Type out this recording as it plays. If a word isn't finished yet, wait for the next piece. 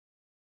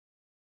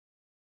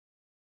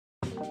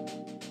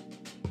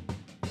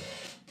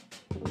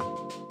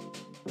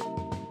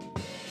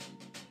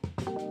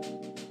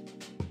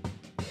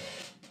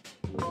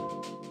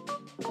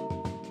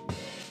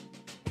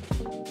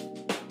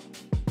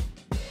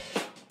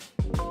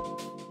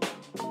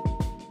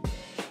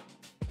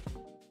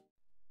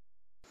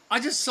I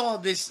just saw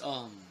this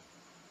meme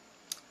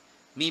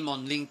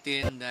on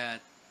LinkedIn that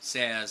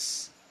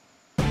says,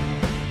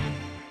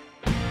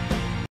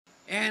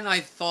 and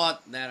I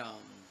thought that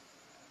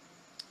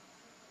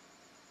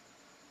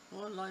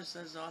well, life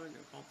says out of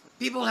your comfort.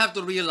 People have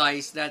to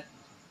realize that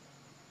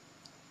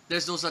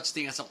there's no such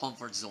thing as a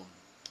comfort zone.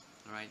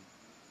 All right.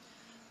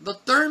 The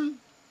term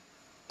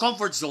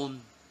comfort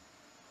zone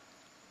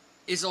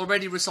is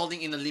already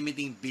resulting in a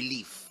limiting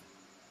belief.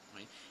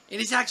 Right?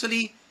 It is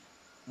actually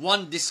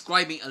one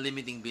describing a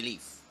limiting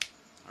belief.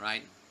 All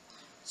right.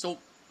 So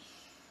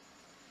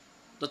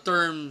the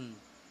term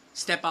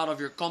step out of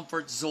your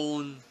comfort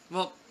zone,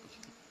 well,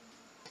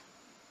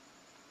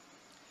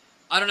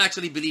 I don't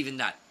actually believe in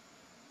that.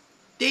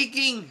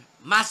 Taking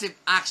massive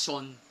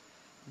action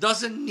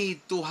doesn't need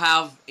to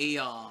have a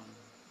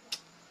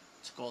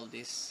what's called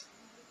this?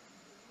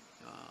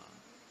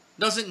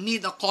 Doesn't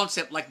need a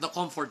concept like the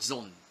comfort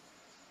zone.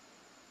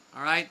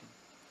 All right?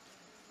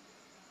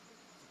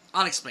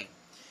 I'll explain.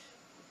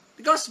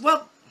 Because,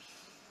 well,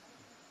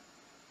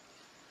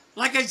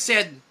 like I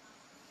said,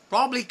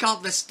 probably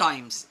countless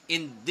times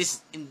in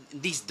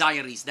these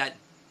diaries, that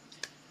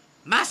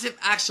massive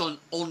action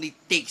only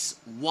takes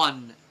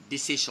one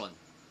decision.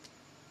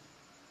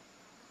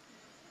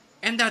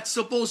 And that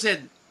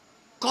supposed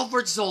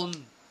comfort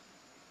zone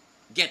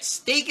gets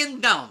taken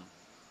down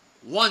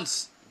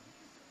once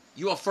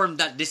you affirm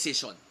that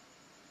decision.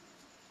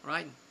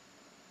 Right?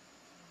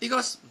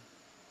 Because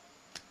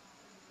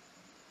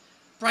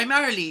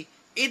primarily,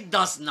 it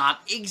does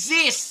not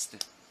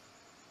exist.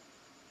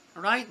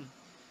 Right?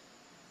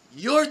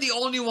 You're the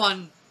only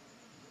one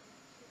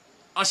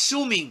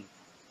assuming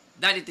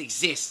that it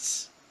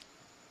exists.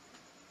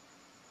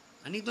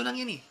 Andito lang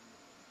yan eh.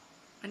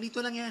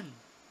 Andito lang yan.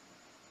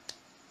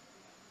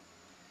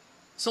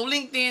 So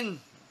LinkedIn,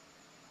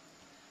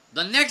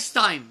 the next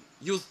time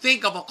you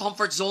think of a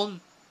comfort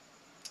zone,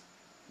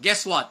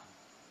 guess what?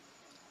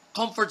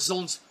 Comfort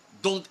zones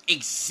don't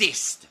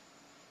exist.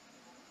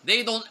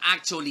 They don't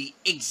actually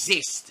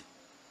exist.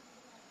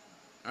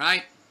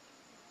 Alright?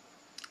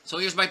 So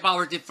here's my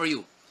power tip for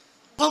you.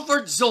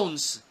 Comfort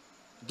zones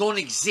don't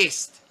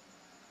exist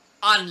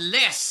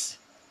unless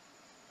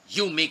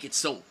you make it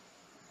so.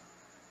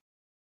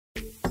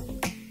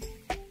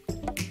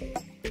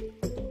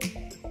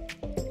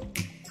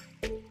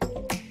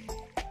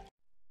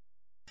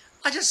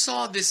 I just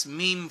saw this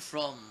meme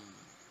from,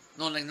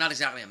 no, not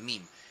exactly a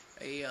meme,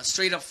 a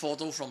straight up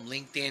photo from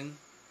LinkedIn.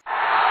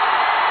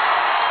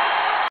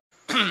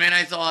 And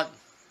I thought,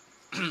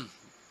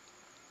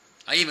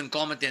 I even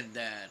commented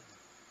that,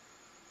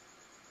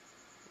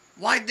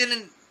 why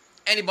didn't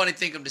anybody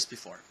think of this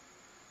before?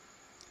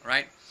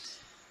 Right?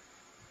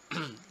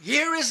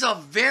 Here is a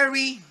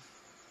very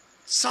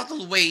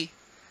subtle way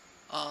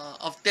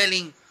of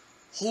telling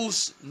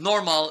who's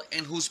normal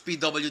and who's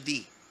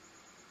PWD.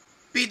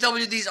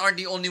 PWDs aren't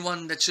the only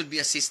one that should be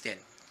assisted.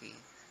 Okay?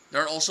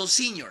 There are also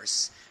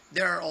seniors.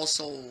 There are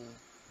also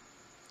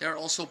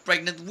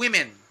pregnant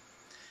women.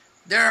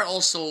 There are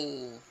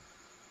also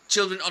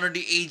children under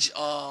the age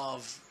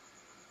of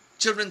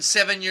children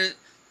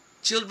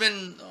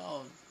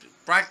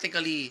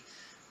practically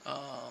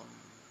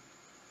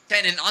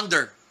 10 and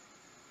under,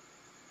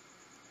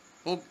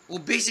 who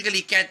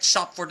basically can't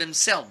shop for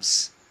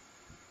themselves.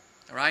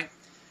 Alright?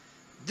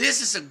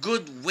 This is a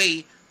good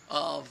way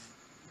of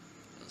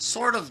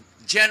sort of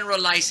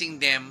generalizing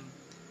them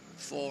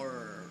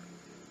for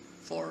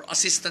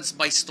assistance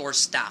by store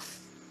staff.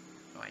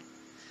 Right?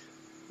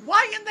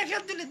 Why in the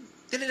hell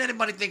didn't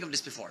anybody think of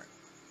this before?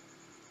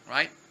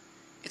 Right?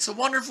 It's a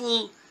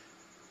wonderful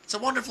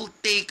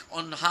take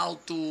on how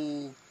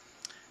to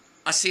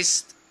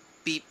assist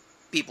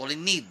people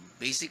in need,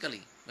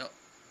 basically.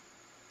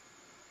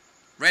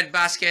 Red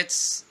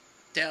baskets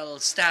tell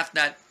staff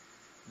that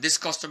this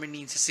customer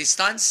needs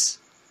assistance.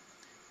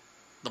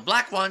 The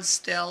black ones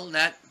tell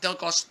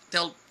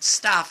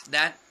staff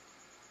that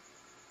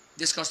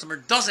this customer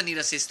doesn't need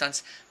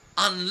assistance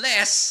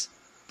unless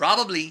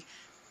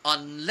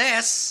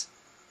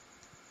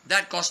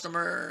that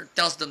customer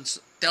tells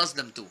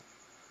them to.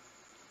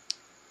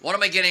 What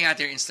am I getting at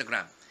here,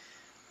 Instagram?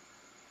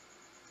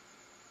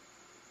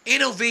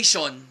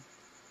 Innovation,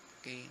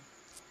 okay?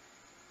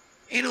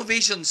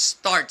 Innovation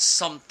starts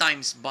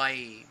sometimes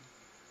by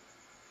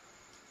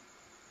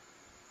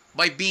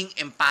being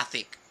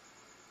empathic.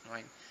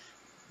 Right?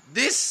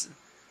 This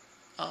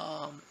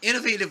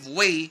innovative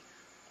way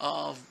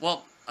of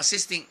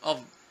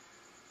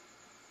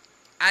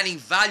adding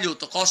value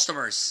to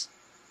customers.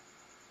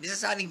 This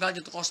is adding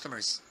value to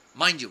customers,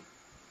 mind you.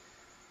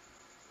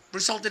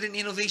 Resulted in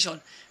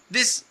innovation.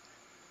 This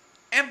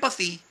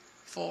empathy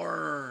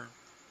for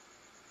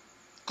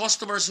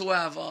customers who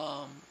have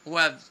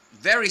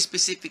very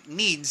specific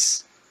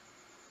needs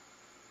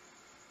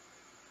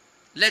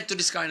led to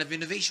this kind of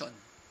innovation.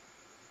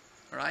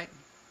 All right?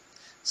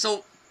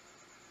 So,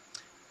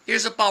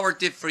 here's a power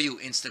tip for you,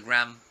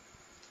 Instagram.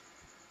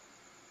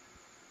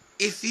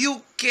 If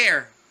you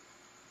care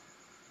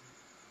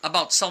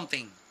about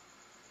something,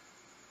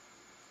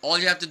 all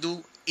you have to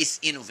do is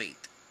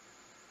innovate.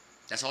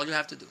 That's all you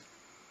have to do.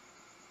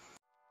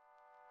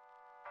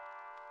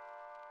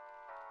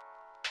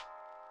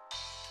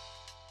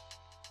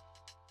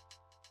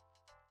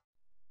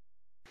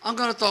 I'm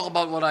gonna talk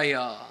about what I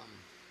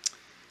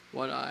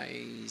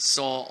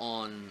saw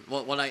on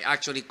what I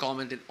actually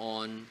commented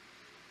on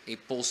a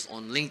post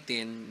on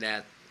LinkedIn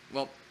that,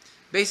 well,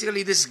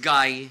 basically this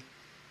guy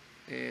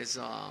is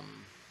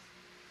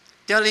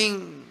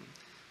telling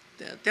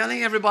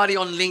everybody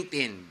on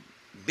LinkedIn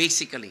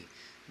basically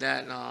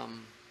that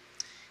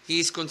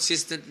he's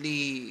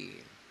consistently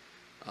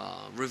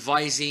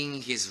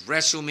revising his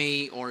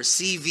resume or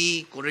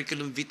CV,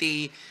 curriculum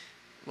vitae.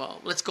 Well,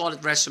 let's call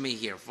it resume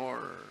here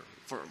for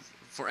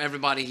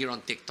everybody here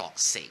on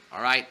TikTok's sake.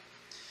 All right.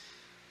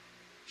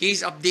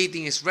 He's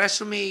updating his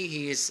resume.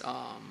 He is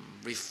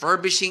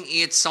refurbishing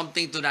it,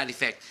 something to that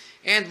effect.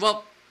 And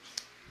well,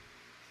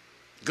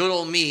 good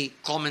old me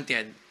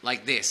commented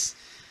like this.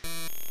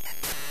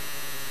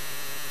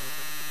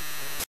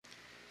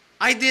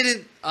 I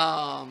didn't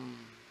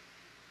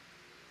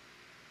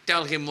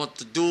tell him what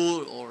to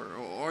do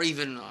or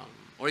even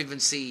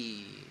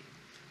say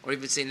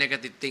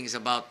negative things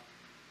about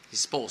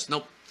his post.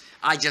 Nope.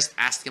 I just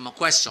asked him a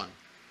question.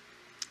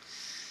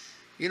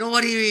 You know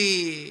what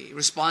he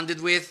responded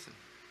with?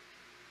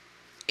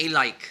 A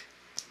like.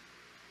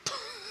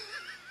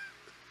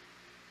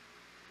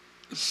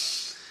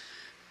 Is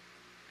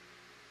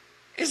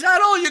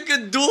that all you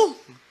can do?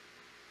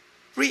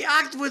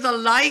 React with a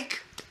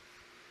like?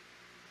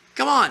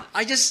 Come on,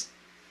 I just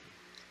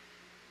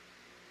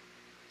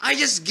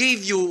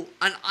gave you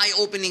an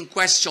eye-opening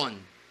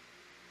question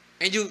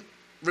and you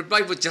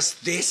replied with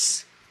just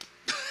this?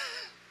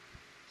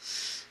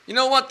 You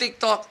know what,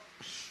 TikTok?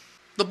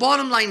 The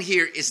bottom line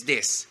here is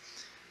this.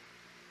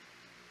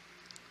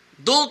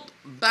 Don't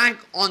bank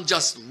on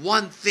just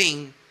one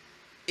thing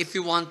if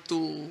you want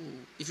to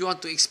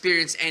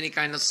experience any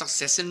kind of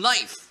success in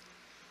life.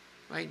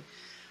 Right?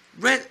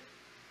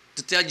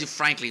 To tell you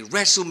frankly,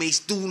 resumes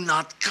do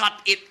not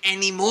cut it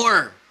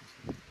anymore.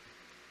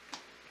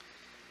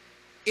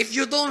 If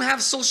you don't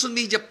have social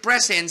media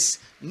presence,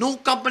 no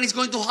company is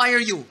going to hire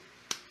you.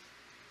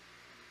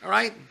 All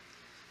right?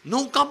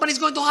 No company is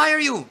going to hire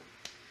you.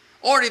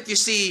 Or if you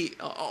see,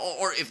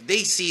 or if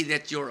they see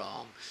that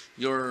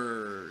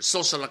your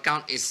social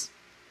account is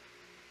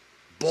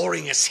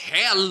boring as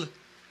hell,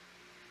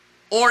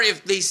 or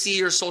if they see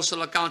your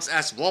social accounts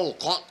as, whoa,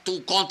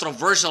 too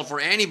controversial for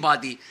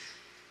anybody,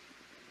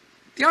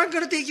 they aren't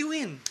going to take you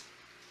in.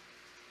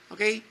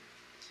 Okay?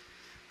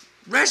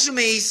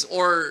 Resumes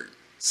or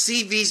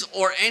CVs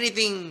or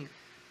anything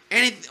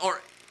or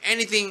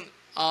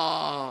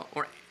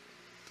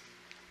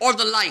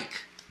the like,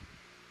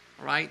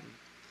 right,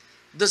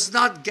 does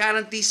not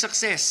guarantee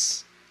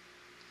success.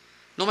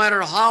 No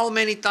matter how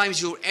many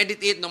times you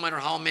edit it, no matter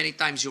how many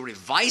times you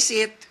revise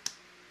it,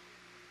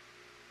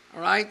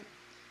 all right,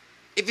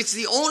 if it's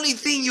the only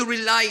thing you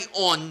rely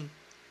on,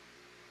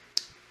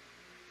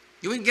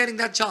 you ain't getting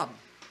that job.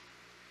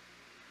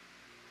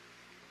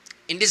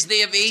 In this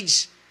day of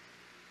age,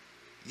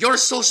 your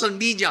social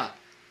media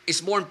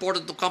is more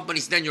important to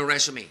companies than your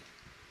resume.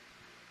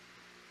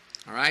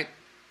 All right?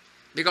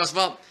 Because,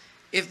 well,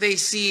 if they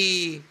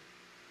see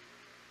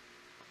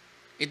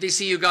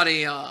you got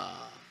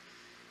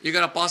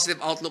a positive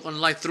outlook on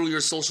life through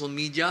your social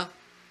media,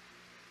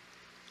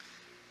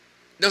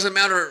 it doesn't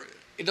matter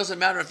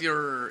if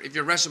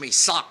your resume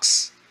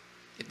sucks.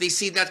 If they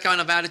see that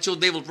kind of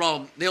attitude,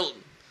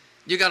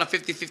 you got a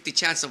 50-50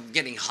 chance of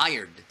getting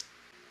hired.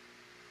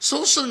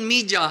 Social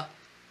media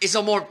is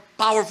a more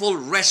powerful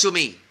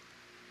resume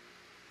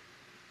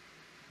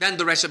than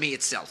the resume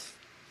itself.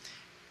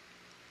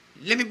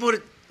 Let me put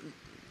it,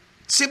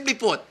 simply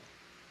put,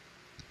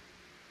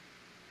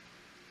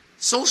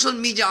 social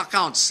media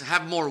accounts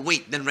have more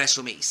weight than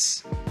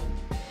resumes.